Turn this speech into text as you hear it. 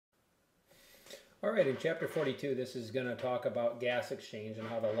All right, in chapter 42, this is going to talk about gas exchange and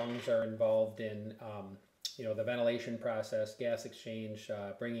how the lungs are involved in, the ventilation process, gas exchange,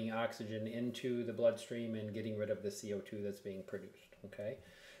 bringing oxygen into the bloodstream and getting rid of the CO2 that's being produced. Okay,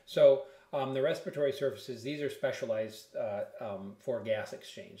 so the respiratory surfaces, these are specialized for gas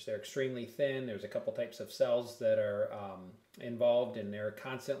exchange. They're extremely thin. There's a couple types of cells that are involved, and they're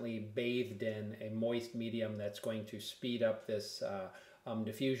constantly bathed in a moist medium that's going to speed up this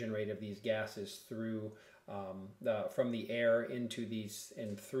diffusion rate of these gases through from the air into these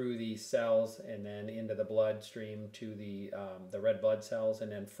and through these cells, and then into the bloodstream to the red blood cells,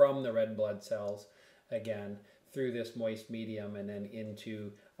 and then from the red blood cells again through this moist medium, and then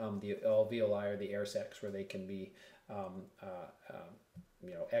into the alveoli or the air sacs where they can be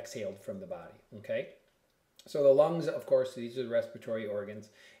exhaled from the body. Okay. So the lungs, of course, these are the respiratory organs,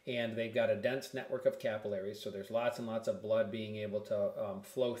 and they've got a dense network of capillaries, so there's lots and lots of blood being able to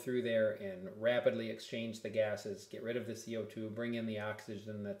flow through there and rapidly exchange the gases, get rid of the CO2, bring in the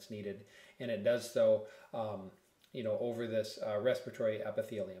oxygen that's needed, and it does so over this respiratory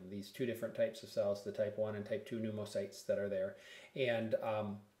epithelium, these two different types of cells, the type 1 and type 2 pneumocytes that are there. And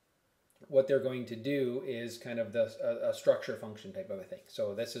what they're going to do is kind of a structure function type of a thing.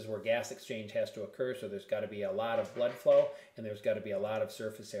 So this is where gas exchange has to occur, so there's got to be a lot of blood flow and there's got to be a lot of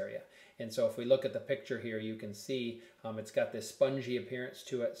surface area. And so if we look at the picture here, you can see it's got this spongy appearance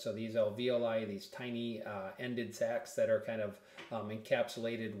to it. So these alveoli, these tiny ended sacs that are kind of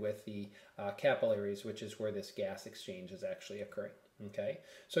encapsulated with the capillaries, which is where this gas exchange is actually occurring. Okay,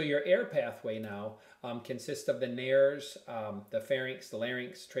 so your air pathway now consists of the nares, the pharynx, the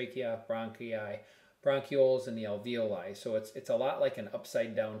larynx, trachea, bronchi, bronchioles, and the alveoli. So it's a lot like an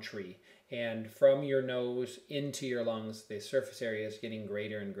upside down tree. And from your nose into your lungs, the surface area is getting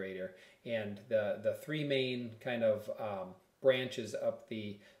greater and greater. And the three main kind of branches up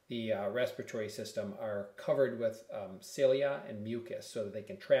the respiratory system are covered with cilia and mucus, so that they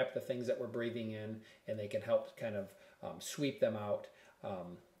can trap the things that we're breathing in, and they can help kind of sweep them out,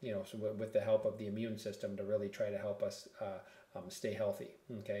 so with the help of the immune system to really try to help us stay healthy.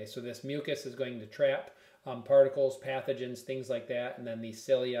 Okay, so this mucus is going to trap particles, pathogens, things like that, and then these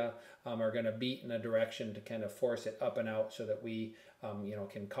cilia are going to beat in a direction to kind of force it up and out, so that we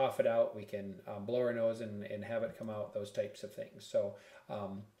can cough it out, we can blow our nose and have it come out, those types of things. So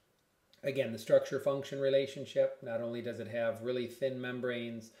again, the structure-function relationship, not only does it have really thin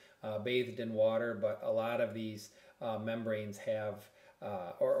membranes bathed in water, but a lot of these membranes have,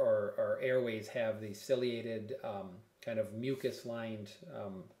 or airways have the ciliated kind of mucus-lined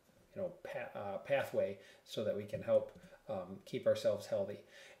pathway, so that we can help keep ourselves healthy.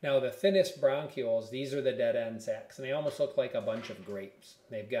 Now the thinnest bronchioles, these are the dead end sacs, and they almost look like a bunch of grapes.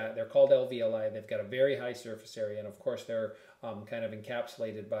 They're called alveoli. They've got a very high surface area, and of course they're kind of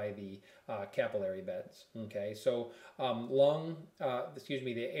encapsulated by the capillary beds. Okay, so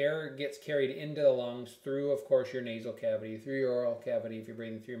the air gets carried into the lungs through, of course, your nasal cavity, through your oral cavity if you're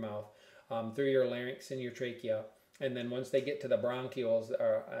breathing through your mouth, through your larynx and your trachea. And then once they get to the bronchioles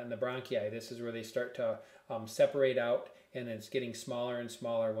and the bronchi, this is where they start to separate out, and it's getting smaller and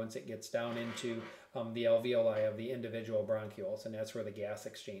smaller once it gets down into the alveoli of the individual bronchioles, and that's where the gas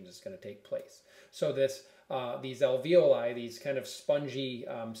exchange is going to take place. So these alveoli, these kind of spongy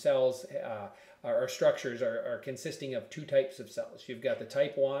cells or structures are consisting of two types of cells. You've got the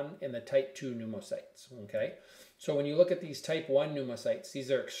type 1 and the type 2 pneumocytes. Okay, so when you look at these type 1 pneumocytes, these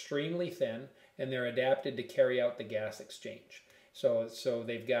are extremely thin, and they're adapted to carry out the gas exchange. So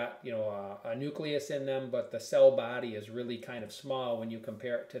they've got a nucleus in them, but the cell body is really kind of small when you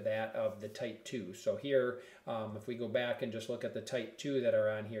compare it to that of the type 2. So here, if we go back and just look at the type 2 that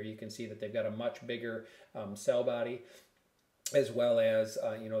are on here, you can see that they've got a much bigger cell body, as well as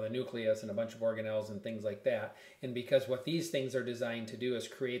the nucleus and a bunch of organelles and things like that. And because what these things are designed to do is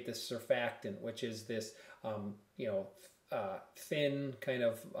create this surfactant, which is this thin kind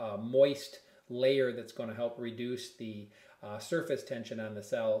of moist layer that's going to help reduce the surface tension on the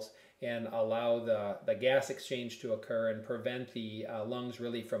cells and allow the gas exchange to occur and prevent the lungs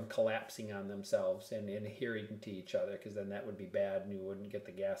really from collapsing on themselves and adhering to each other, because then that would be bad and you wouldn't get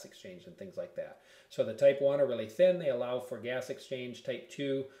the gas exchange and things like that. So the type 1 are really thin, they allow for gas exchange. Type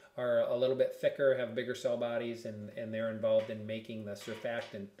 2 are a little bit thicker, have bigger cell bodies, and they're involved in making the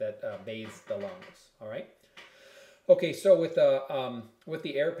surfactant that bathes the lungs. All right. Okay, so with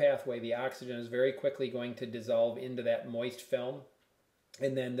the air pathway, the oxygen is very quickly going to dissolve into that moist film,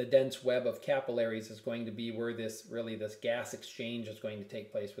 and then the dense web of capillaries is going to be where this gas exchange is going to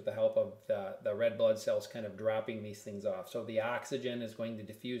take place, with the help of the red blood cells kind of dropping these things off. So the oxygen is going to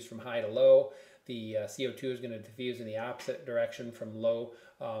diffuse from high to low. the CO2 is going to diffuse in the opposite direction from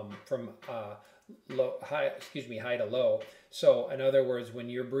high to low. So in other words, when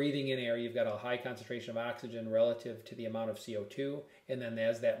you're breathing in air, you've got a high concentration of oxygen relative to the amount of CO2, and then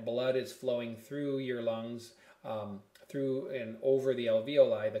as that blood is flowing through your lungs, through and over the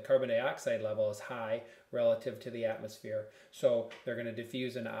alveoli, the carbon dioxide level is high relative to the atmosphere. So they're going to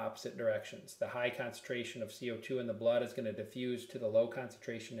diffuse in opposite directions. The high concentration of CO2 in the blood is going to diffuse to the low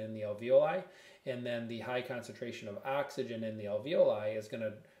concentration in the alveoli, and then the high concentration of oxygen in the alveoli is going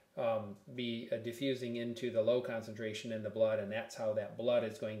to be diffusing into the low concentration in the blood, and that's how that blood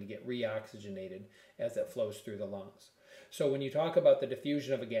is going to get reoxygenated as it flows through the lungs. So when you talk about the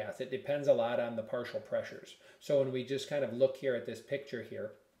diffusion of a gas, it depends a lot on the partial pressures. So when we just kind of look here at this picture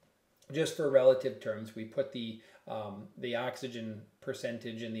here, just for relative terms, we put the oxygen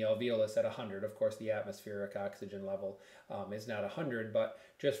percentage in the alveolus at 100. Of course, the atmospheric oxygen level is not 100, but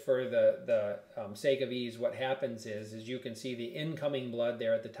just for the sake of ease, what happens is you can see the incoming blood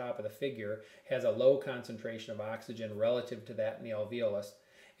there at the top of the figure has a low concentration of oxygen relative to that in the alveolus.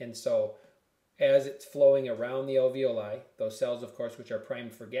 And so as it's flowing around the alveoli, those cells, of course, which are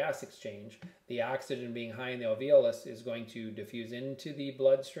primed for gas exchange, the oxygen being high in the alveolus is going to diffuse into the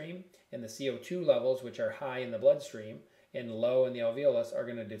bloodstream, and the CO2 levels, which are high in the bloodstream and low in the alveolus, are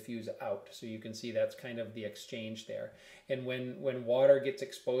going to diffuse out. So you can see that's kind of the exchange there. And when water gets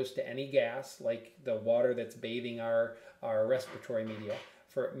exposed to any gas, like the water that's bathing our respiratory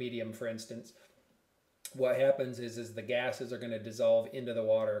medium, for instance, what happens is the gases are going to dissolve into the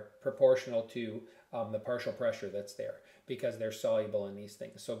water proportional to the partial pressure that's there, because they're soluble in these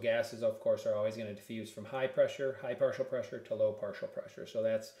things. So gases, of course, are always going to diffuse from high partial pressure to low partial pressure. So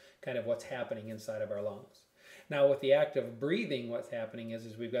that's kind of what's happening inside of our lungs. Now with the act of breathing, what's happening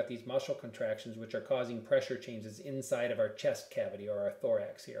is we've got these muscle contractions which are causing pressure changes inside of our chest cavity or our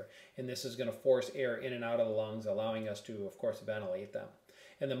thorax here. And this is going to force air in and out of the lungs, allowing us to, of course, ventilate them.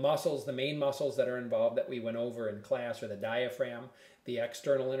 And the muscles, the main muscles that are involved that we went over in class are the diaphragm, the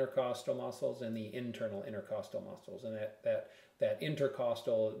external intercostal muscles, and the internal intercostal muscles. And that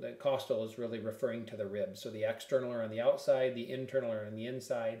intercostal, the costal is really referring to the ribs. So the external are on the outside, the internal are on the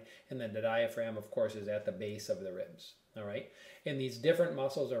inside, and then the diaphragm, of course, is at the base of the ribs. All right. And these different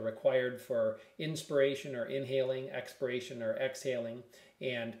muscles are required for inspiration or inhaling, expiration or exhaling.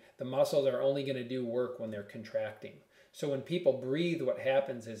 And the muscles are only going to do work when they're contracting. So when people breathe, what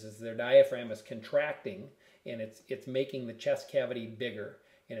happens is their diaphragm is contracting, and it's making the chest cavity bigger,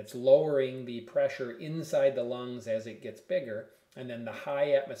 and it's lowering the pressure inside the lungs as it gets bigger, and then the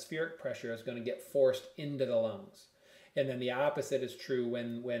high atmospheric pressure is going to get forced into the lungs. And then the opposite is true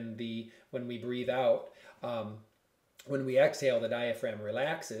when we breathe out. When we exhale, the diaphragm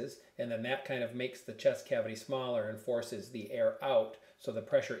relaxes, and then that kind of makes the chest cavity smaller and forces the air out. So the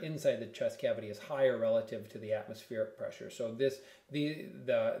pressure inside the chest cavity is higher relative to the atmospheric pressure. So this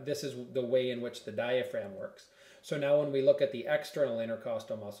is the way in which the diaphragm works. So now when we look at the external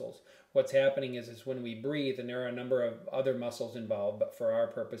intercostal muscles, what's happening is when we breathe, and there are a number of other muscles involved, but for our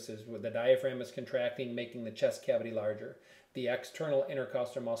purposes, the diaphragm is contracting, making the chest cavity larger. The external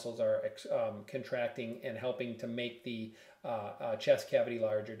intercostal muscles are contracting and helping to make the chest cavity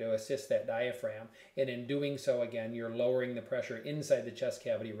larger to assist that diaphragm. And in doing so, again, you're lowering the pressure inside the chest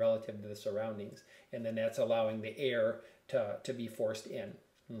cavity relative to the surroundings. And then that's allowing the air to be forced in.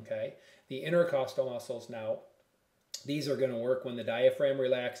 Okay. The intercostal muscles now, these are going to work when the diaphragm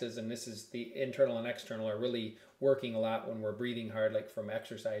relaxes, and this is the internal and external are really working a lot when we're breathing hard, like from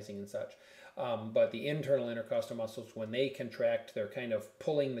exercising and such. But the internal intercostal muscles, when they contract, they're kind of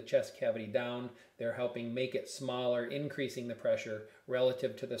pulling the chest cavity down. They're helping make it smaller, increasing the pressure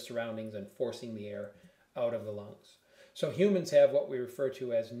relative to the surroundings and forcing the air out of the lungs. So humans have what we refer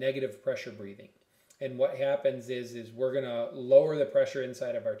to as negative pressure breathing. And what happens is we're going to lower the pressure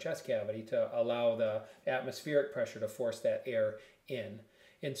inside of our chest cavity to allow the atmospheric pressure to force that air in.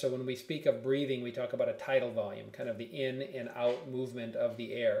 And so when we speak of breathing, we talk about a tidal volume, kind of the in and out movement of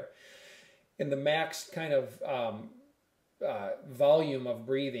the air. And the max kind of volume of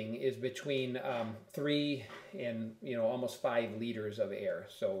breathing is between 3 and almost 5 liters of air.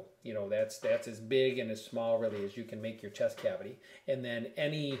 So that's as big and as small really as you can make your chest cavity. And then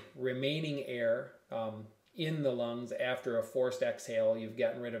any remaining air in the lungs after a forced exhale, you've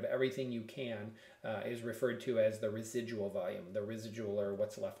gotten rid of everything you can, is referred to as the residual volume, the residual or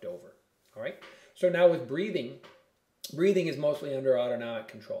what's left over. All right. So now with breathing is mostly under autonomic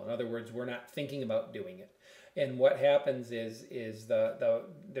control. In other words, we're not thinking about doing it. And what happens is the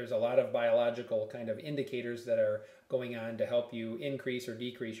there's a lot of biological kind of indicators that are going on to help you increase or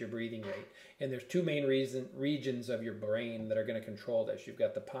decrease your breathing rate. And there's two main regions of your brain that are going to control this. You've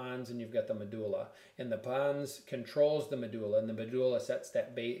got the pons and you've got the medulla. And the pons controls the medulla, and the medulla sets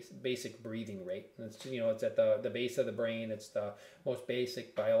that basic breathing rate. And it's, it's at the base of the brain. It's the most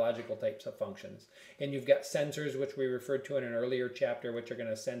basic biological types of functions. And you've got sensors, which we referred to in an earlier chapter, which are going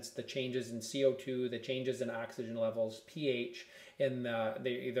to sense the changes in CO2, the changes in oxygen levels, pH, and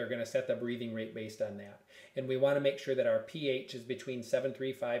they're going to set the breathing rate based on that. And we want to make sure that our pH is between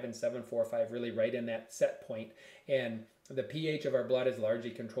 7.35 and 7.45, really right in that set point. And the pH of our blood is largely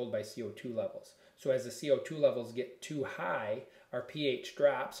controlled by CO2 levels. So as the CO2 levels get too high, our pH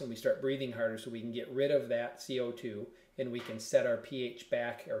drops and we start breathing harder, so we can get rid of that CO2 and we can set our pH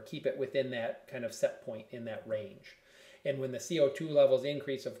back or keep it within that kind of set point in that range. And when the CO2 levels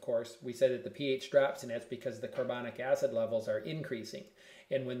increase, of course, we said that the pH drops, and that's because the carbonic acid levels are increasing.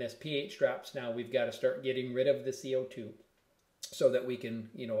 And when this pH drops now, we've got to start getting rid of the CO2 so that we can,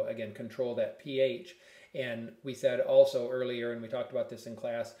 again, control that pH. And we said also earlier, and we talked about this in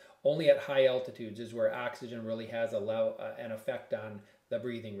class, only at high altitudes is where oxygen really has an effect on the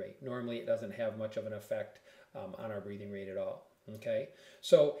breathing rate. Normally, it doesn't have much of an effect on our breathing rate at all. Okay,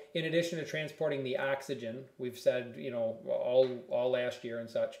 so in addition to transporting the oxygen, we've said, all last year and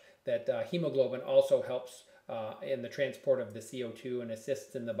such, that hemoglobin also helps in the transport of the CO2 and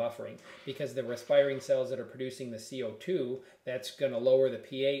assists in the buffering, because the respiring cells that are producing the CO2, that's going to lower the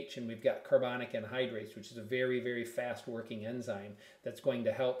pH, and we've got carbonic anhydrase, which is a very, very fast working enzyme that's going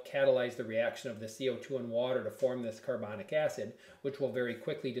to help catalyze the reaction of the CO2 and water to form this carbonic acid, which will very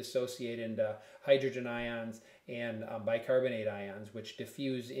quickly dissociate into hydrogen ions and bicarbonate ions, which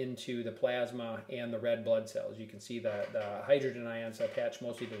diffuse into the plasma and the red blood cells. You can see the hydrogen ions attach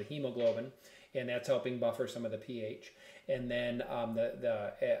mostly to the hemoglobin, and that's helping buffer some of the pH. And then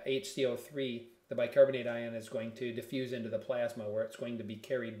the HCO3, the bicarbonate ion, is going to diffuse into the plasma, where it's going to be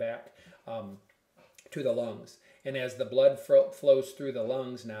carried back to the lungs. And as the blood flows through the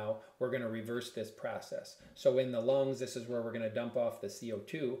lungs now, we're going to reverse this process. So in the lungs, this is where we're going to dump off the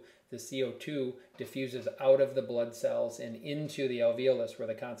CO2. The CO2 diffuses out of the blood cells and into the alveolus, where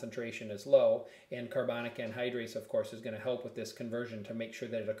the concentration is low. And carbonic anhydrase, of course, is going to help with this conversion to make sure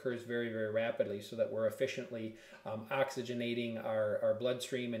that it occurs very, very rapidly, so that we're efficiently oxygenating our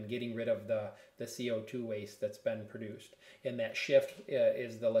bloodstream and getting rid of the CO2 waste that's been produced. And that shift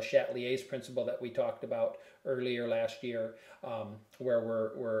is the Le Chatelier's principle that we talked about earlier last year, where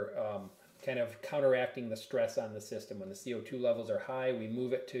we're kind of counteracting the stress on the system. When the CO2 levels are high, we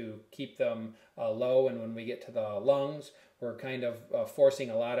move it to keep them low, and when we get to the lungs, we're kind of forcing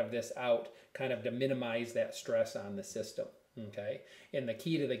a lot of this out, kind of to minimize that stress on the system. Okay, and the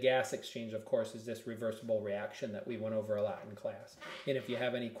key to the gas exchange, of course, is this reversible reaction that we went over a lot in class. And if you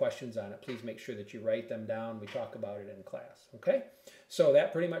have any questions on it, please make sure that you write them down. We talk about it in class. Okay, so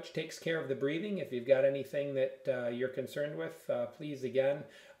that pretty much takes care of the breathing. If you've got anything that you're concerned with, please, again,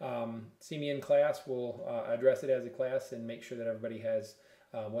 see me in class. We'll address it as a class and make sure that everybody has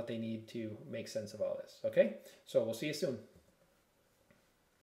what they need to make sense of all this. Okay, so we'll see you soon.